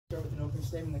your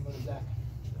statement, then go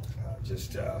to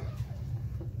Zach.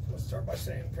 Let's start by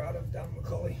saying proud of Donovan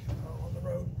McCulley on the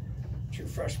road. True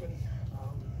freshman,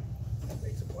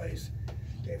 made some plays,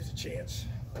 gave us a chance.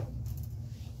 Got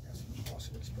some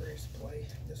awesome experience to play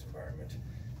in this environment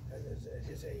at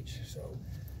his age. So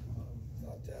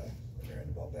thought we ran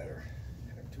the ball better,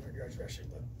 had 200 yards rushing,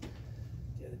 but at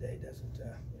the end of the day, doesn't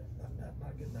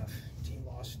not good enough. Team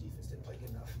lost, defense didn't play good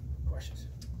enough. Questions?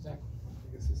 Zach.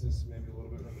 I guess this is maybe a little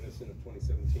bit reminiscent of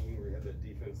 2017, where you had that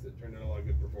defense that turned in a lot of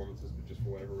good performances, but just for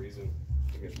whatever reason,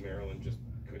 I guess Maryland just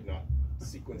could not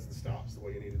sequence the stops the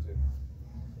way you needed to.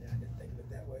 Yeah, I didn't think of it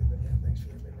that way, but yeah, thanks for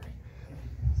the memory.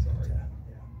 Sorry. But,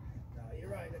 yeah, no, you're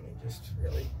right. I mean, just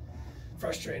really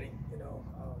frustrating.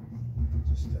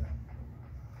 Just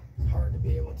hard to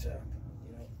be able to,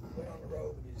 win on the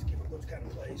road when you just give up those kind of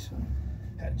plays.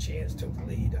 Had a chance, took the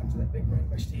lead after that big run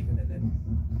by Steven, and then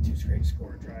 2 straight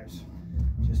scoring drives.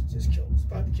 Just killed us.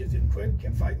 But the kids didn't quit,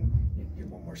 kept fighting. Get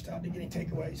one more stop, didn't get any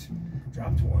takeaways.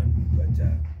 Dropped one, but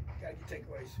gotta get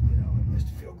takeaways. Missed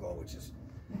a field goal, which is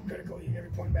critical. Every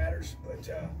point matters. But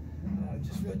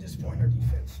just really disappointed our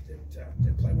defense.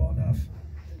 Didn't play well enough.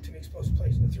 Didn't too many explosive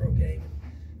plays in the throw game,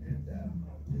 and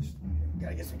just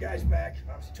gotta get some guys back.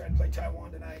 Obviously, trying to play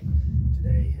Taiwan today.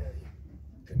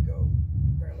 Couldn't go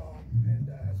very long, and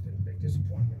it's been a big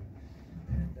disappointment.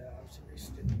 And obviously, Reese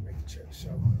didn't make the trip, so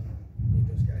need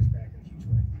those guys back in a huge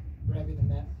way. Ravi, then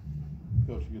Matt.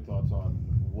 Coach, your thoughts on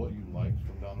what you liked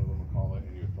from Donovan McCulley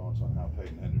and your thoughts on how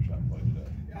Peyton Hendershot played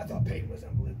today? I thought Peyton was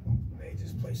unbelievable. He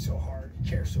just plays so hard. He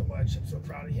cares so much. I'm so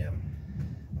proud of him.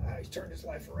 He's turned his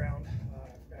life around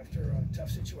after a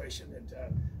tough situation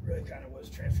that really kind of was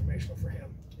transformational for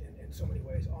him in so many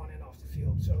ways, on and off the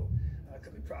field. So I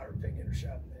could be prouder of Peyton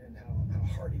Hendershot and how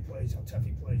hard he plays, how tough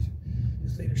he plays,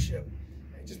 his leadership,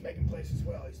 and just making plays as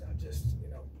well. He's not just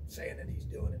saying that he's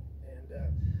doing it.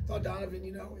 And thought Donovan,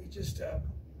 he just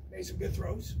made some good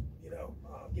throws.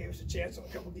 Gave us a chance on a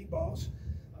couple deep balls,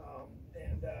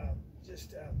 and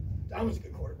Donovan's a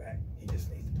good quarterback. He just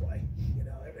needs to play.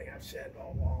 Everything I've said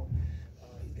all along.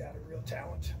 He's got a real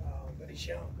talent, but he's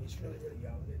young. He's really, really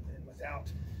young, and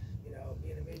without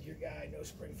being a mid-year guy, no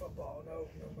spring football, no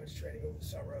much training over the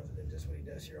summer other than just what he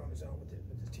does here on his own with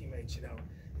his teammates.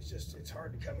 It's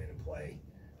hard to come in and play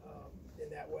in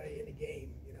that way in a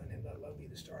game, and let alone be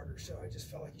the starter. So I just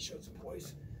felt like he showed some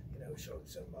poise, showed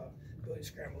some ability to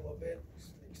scramble a little bit,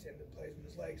 extend the plays with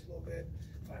his legs a little bit,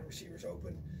 find receivers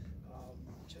open.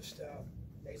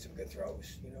 Made some good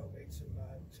throws, made some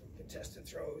contested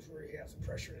throws where he had some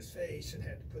pressure in his face and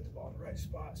had to put the ball in the right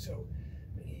spot. So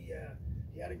he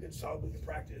had a good solid week of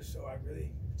practice, so I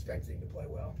really expected him to play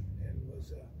well and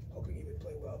was hoping he would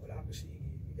play well, but obviously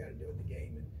you got to do it in the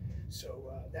game. And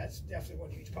so that's definitely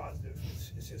one huge positive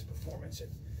is his performance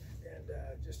and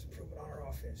just improvement on our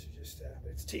offense.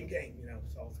 But it's a team game,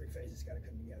 so all 3 phases got to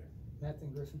come together. Matt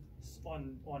and Griffin.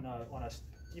 On a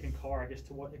Stephen Carr, I guess,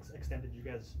 to what extent did you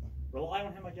guys rely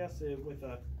on him, I guess, with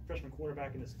a freshman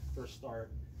quarterback in his first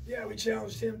start? Yeah, we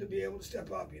challenged him to be able to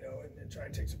step up, and try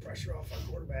and take some pressure off our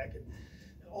quarterback and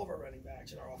all of our running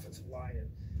backs and our offensive line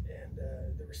and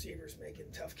the receivers making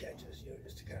tough catches,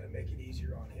 just to kind of make it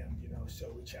easier on him,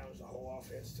 So we challenged the whole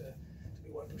offense to be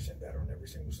 1% better on every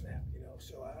single snap,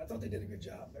 So I thought they did a good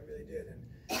job. I really did, and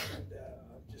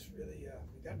just really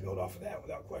we got to build off of that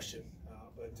without question.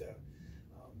 But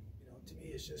to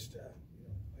me, it's just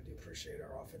I do appreciate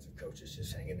our offensive coaches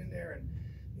just hanging in there, and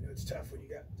it's tough when you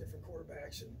got different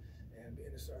quarterbacks and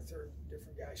being this our 3rd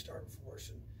different guy starting for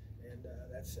us, and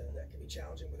that can be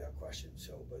challenging without question.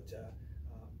 So, but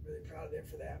really proud of them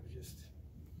for that. It's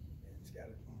got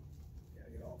to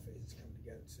get all phases coming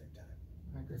together at the same time.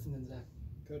 All right, Griffin and Zach.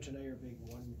 Coach, I know you're a big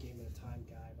one game at a time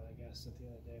guy, but I guess at the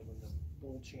end of the day, when the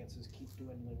bowl chances keep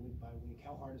dwindling week by week,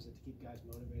 how hard is it to keep guys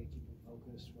motivated, keep them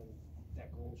focused when that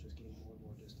goal is just getting more and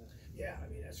more distant? Yeah, I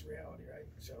mean, that's reality, right?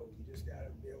 So you just got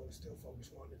to be able to still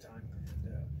focus one at a time.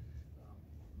 And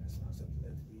that's not something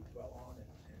that we dwell on. And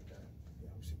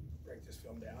obviously, we break this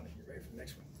film down and get ready for the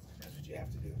next one. That's what you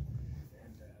have to do.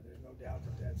 And there's no doubt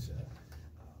that that's,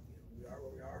 we are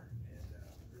where we are. And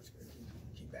we're just going to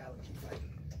keep battling, keep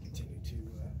fighting, continue to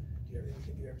do everything we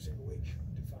can do every single week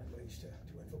to find ways to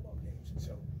win football games. And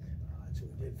so that's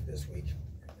what we did for this week.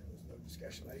 And there was no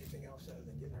discussion about anything else other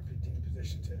than getting our team in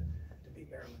position to beat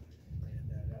Maryland.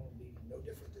 And that will be no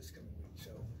different this coming week.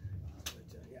 So,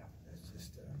 yeah, that's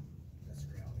just that's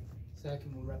the reality. Zach,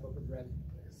 and we'll wrap up with Ravi.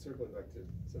 Circling back to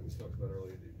something we talked about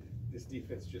earlier, this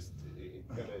defense just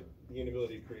kind of the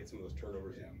inability to create some of those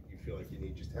turnovers that you feel like you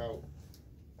need. Just how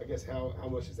I guess how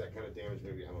much does that kind of damage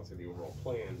maybe, I don't say the overall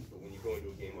plan, but when you go into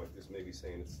a game like this, maybe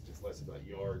saying it's less about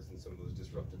yards and some of those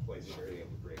disruptive plays you're being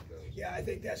able to break those? Yeah, I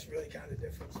think that's really kind of the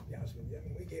difference, to be honest with you. I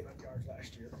mean, we gave up yards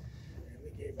last year, and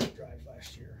we gave up drives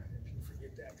last year, and people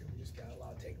forget that because we just got a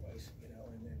lot of takeaways, you know,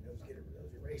 and then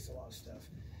those erase a lot of stuff.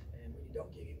 And when you don't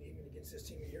get even against this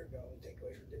team a year ago, the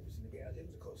takeaways were different in the game. It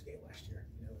was a close game last year,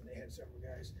 you know, and they had several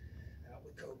guys out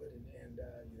with COVID, and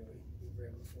you know, we were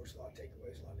able to force a lot of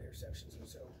takeaways, a lot of interceptions, and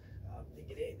so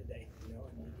didn't get any today, you know,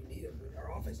 and we needed,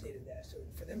 our offense needed that. So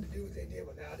for them to do what they did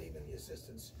without even the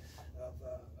assistance of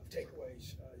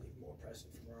takeaways, even more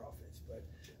impressive from our offense. But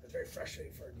very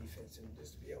frustrating for our defense, and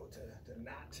just to be able to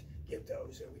not get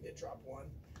those. And we did drop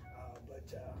one, but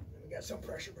we got some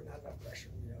pressure, but not enough pressure.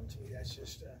 You know, to me, that's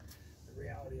just the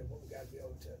reality of what we got to be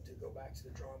able to go back to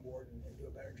the drawing board and do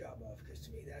a better job of. Because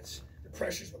to me, that's the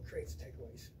pressure is what creates the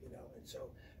takeaways. You know, and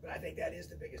so, but I think that is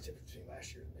the biggest difference between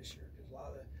last year and this year, because a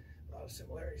lot of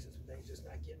similarities and some things, just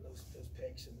not getting those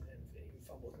picks and even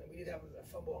fumbles. And we did have a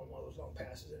fumble on one of those long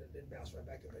passes, and it did bounce right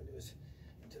back up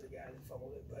into the guy that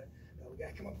fumbled it. But we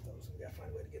got to come up with those. We got to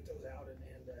find a way to get those out and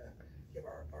give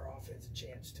our offense a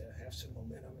chance to have some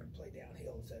momentum and play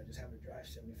downhill instead of just having to drive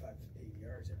 75, 80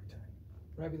 yards every time.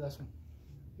 Robbie Lessman.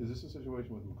 Is this a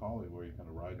situation with McCauley where you kind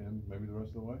of ride him maybe the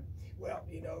rest of the way? Well,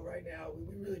 you know, right now we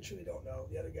really truly don't know.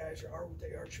 The other guys are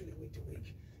truly week to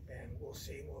week, and we'll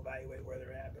see and we'll evaluate where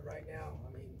they're at. But right now,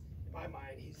 I mean, in my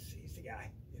mind, he's the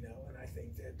guy, you know, and I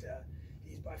think that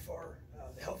he's by far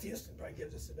the healthiest and probably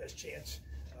gives us the best chance.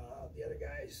 The other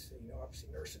guys, you know, obviously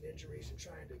nursing injuries and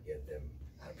trying to get them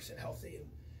 100% healthy, and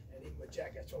even with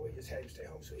Jack, that's why we just had him stay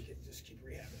home so he could just keep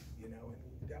rehabbing, you know, and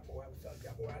we got more out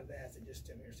of that than just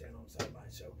him here standing on the sideline.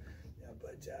 So,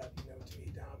 but you know, to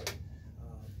me, Donovan,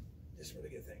 just really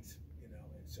good things, you know,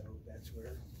 and so that's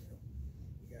where, you know,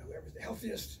 we got whoever's the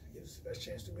healthiest, gives us the best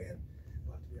chance to win,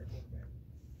 will have to be our quarterback.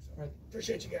 So, Right.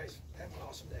 Appreciate you guys. Have an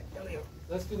awesome day. Elio.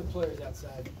 Let's do the players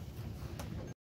outside.